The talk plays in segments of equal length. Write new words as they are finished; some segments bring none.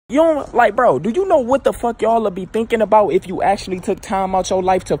You don't, like, bro, do you know what the fuck y'all will be thinking about if you actually took time out your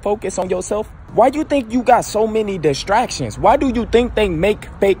life to focus on yourself? Why do you think you got so many distractions? Why do you think they make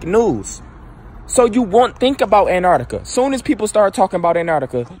fake news? So you won't think about Antarctica. Soon as people start talking about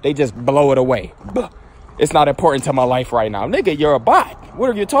Antarctica, they just blow it away. It's not important to my life right now. Nigga, you're a bot. What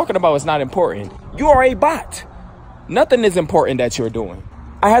are you talking about? It's not important. You are a bot. Nothing is important that you're doing.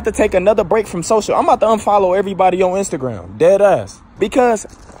 I had to take another break from social. I'm about to unfollow everybody on Instagram. Dead ass. Because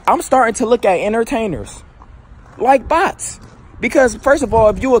I'm starting to look at entertainers like bots. Because first of all,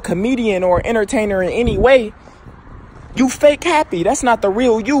 if you a comedian or entertainer in any way, you fake happy. That's not the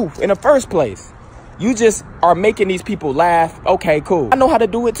real you in the first place. You just are making these people laugh. Okay, cool. I know how to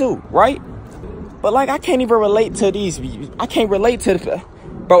do it too, right? But like, I can't even relate to these. I can't relate to,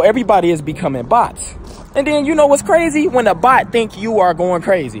 bro, everybody is becoming bots. And then you know what's crazy? When a bot think you are going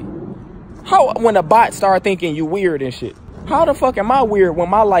crazy. How, when a bot start thinking you weird and shit. How the fuck am I weird when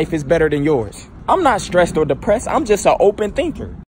my life is better than yours? I'm not stressed or depressed. I'm just an open thinker.